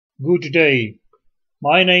Good day.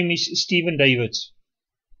 My name is Stephen Davids.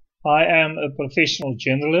 I am a professional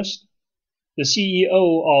journalist, the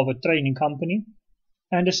CEO of a training company,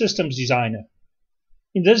 and a systems designer.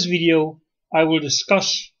 In this video, I will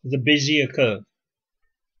discuss the Bezier curve.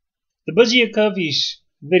 The Bezier curve is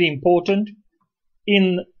very important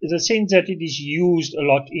in the sense that it is used a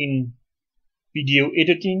lot in video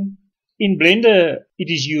editing. In Blender,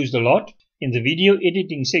 it is used a lot in the video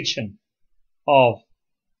editing section of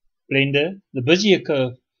Blender. The Bezier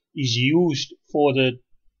curve is used for the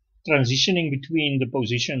transitioning between the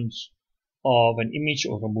positions of an image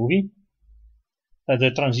or a movie,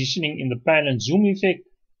 the transitioning in the pan and zoom effect,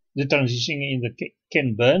 the transitioning in the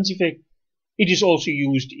Ken Burns effect. It is also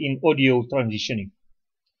used in audio transitioning.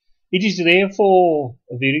 It is therefore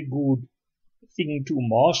a very good thing to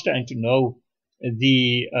master and to know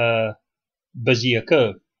the Bezier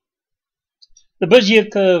curve. The Bezier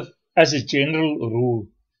curve, as a general rule,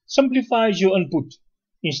 simplifies your input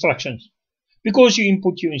instructions. Because you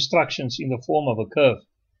input your instructions in the form of a curve,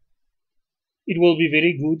 it will be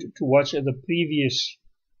very good to watch the previous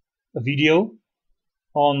video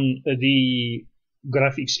on the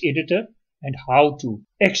graphics editor and how to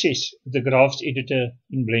access the graphics editor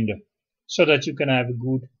in Blender so that you can have a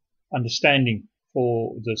good understanding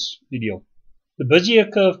for this video. The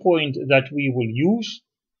Bezier curve point that we will use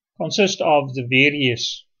consists of the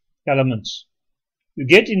various elements. You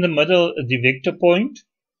get in the middle the vector point,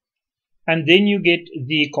 and then you get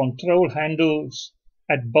the control handles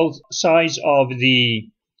at both sides of the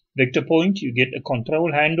vector point. You get a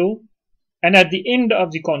control handle, and at the end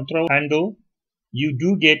of the control handle you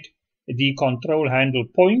do get the control handle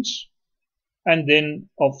points, and then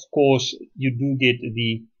of course you do get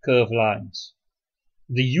the curve lines.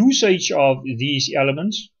 The usage of these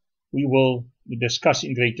elements we will discuss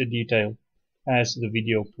in greater detail as the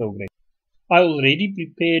video progresses. I already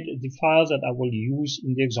prepared the files that I will use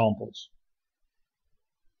in the examples.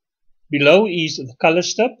 Below is the color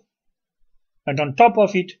strip, and on top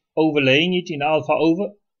of it, overlaying it in alpha over,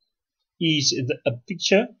 is a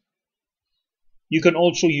picture. You can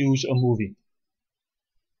also use a movie.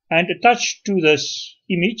 And attached to this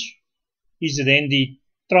image is then the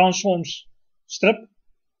transforms strip,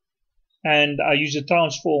 and I use a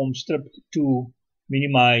transform strip to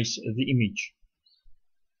minimize the image.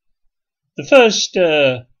 The first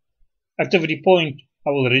activity point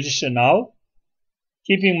I will register now,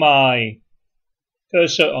 keeping my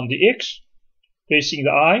cursor on the X, pressing the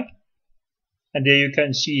I, and there you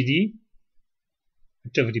can see the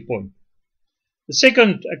activity point. The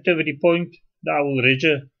second activity point that I will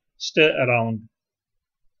register around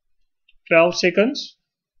 12 seconds.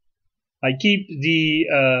 I keep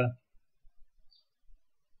the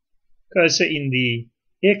cursor in the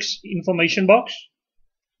X information box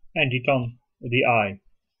and hit on the I.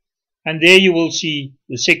 And there you will see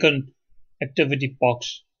the second activity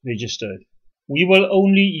box registered. We will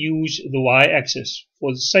only use the Y-axis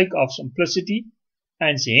for the sake of simplicity,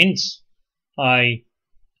 and hence I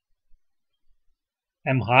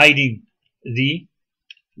am hiding the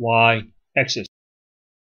Y-axis.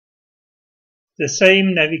 The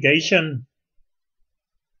same navigation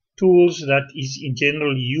tools that is in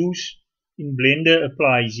general use in Blender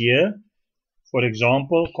applies here. For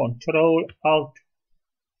example, Control Alt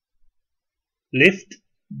left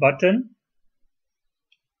button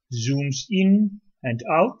zooms in and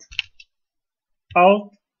out,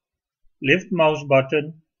 Alt left mouse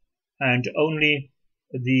button and only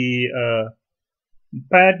the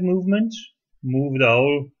pad movements move the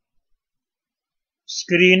whole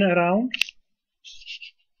screen around,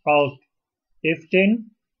 Alt F10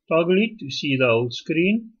 toggle it to see the whole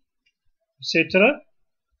screen, etc.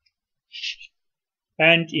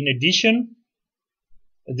 And in addition,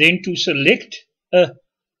 then to select a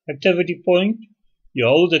activity point, you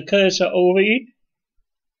hold the cursor over it,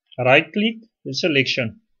 right click the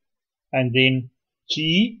selection, and then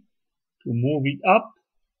G to move it up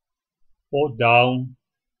or down,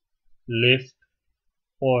 left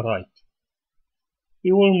or right.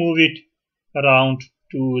 You will move it around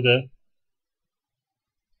to the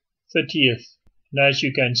 30th. And as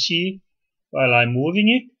you can see, while I'm moving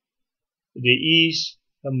it, there is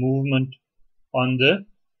a movement on the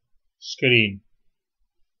screen.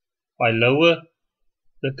 If I lower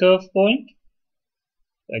the curve point,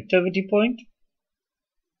 the activity point,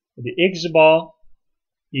 the X bar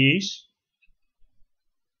is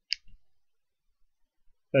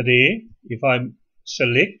there. If I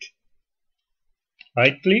select,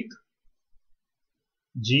 right click,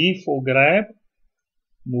 G for grab,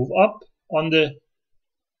 move up on the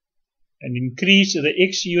and increase the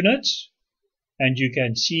X units, and you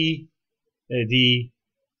can see the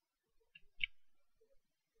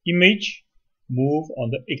image, move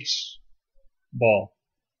on the X bar.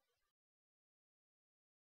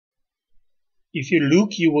 If you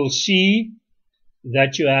look, you will see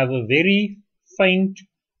that you have a very faint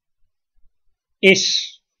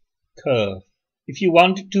S curve. If you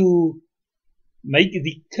want to make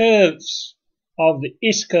the curves of the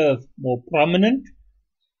S curve more prominent,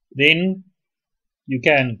 then you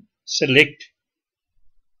can select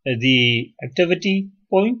the activity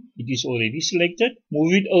point. It is already selected.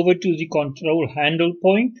 Move it over to the control handle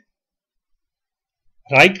point.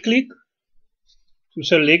 Right click to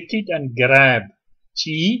select it and grab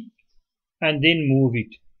G and then move it.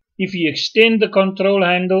 If you extend the control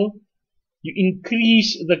handle, you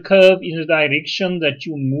increase the curve in the direction that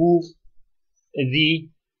you move the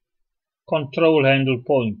control handle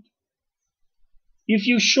point. If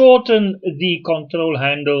you shorten the control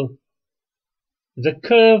handle, the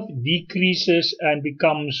curve decreases and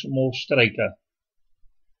becomes more straighter.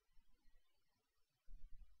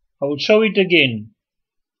 I will show it again.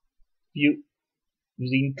 You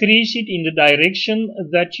increase it in the direction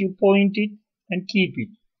that you point it and keep it.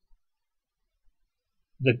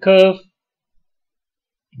 The curve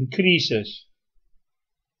increases.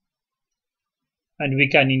 And we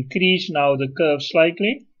can increase now the curve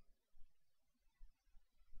slightly.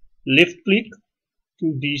 Left click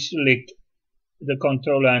to deselect the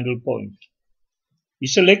control handle point. We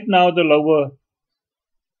select now the lower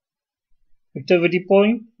activity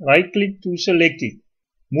point. Right click to select it.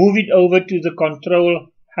 Move it over to the control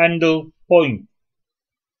handle point.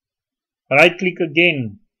 Right click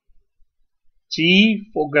again. G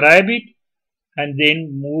for grab it and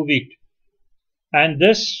then move it. And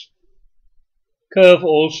this curve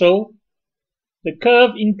also, the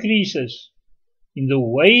curve increases in the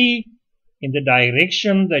way, in the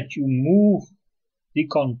direction that you move the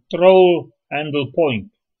control handle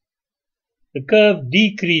point. The curve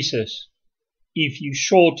decreases if you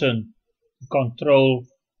shorten the control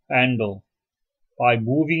handle by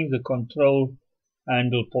moving the control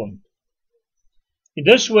handle point. In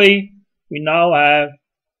this way, we now have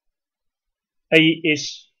a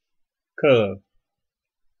S curve.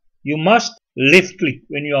 You must left click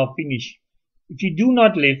when you are finished. If you do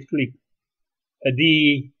not left click,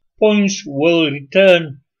 the points will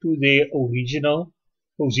return to their original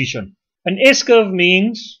position. An S curve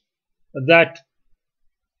means that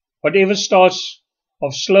whatever starts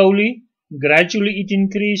off slowly, gradually it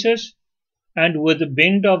increases, and with the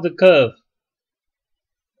bend of the curve,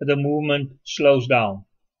 the movement slows down.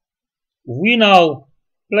 We now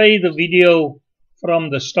play the video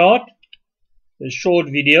from the start, the short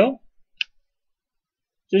video.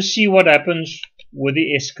 Just see what happens with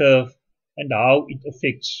the S curve and how it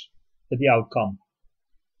affects the outcome.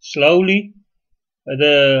 Slowly,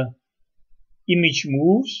 the image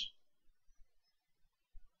moves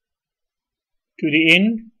to the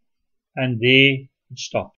end, and there it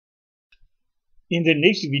stops. In the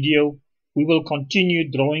next video, we will continue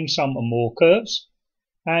drawing some more curves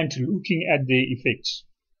and looking at their effects.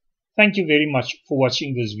 Thank you very much for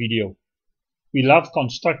watching this video. We love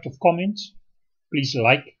constructive comments. Please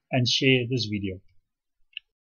like and share this video.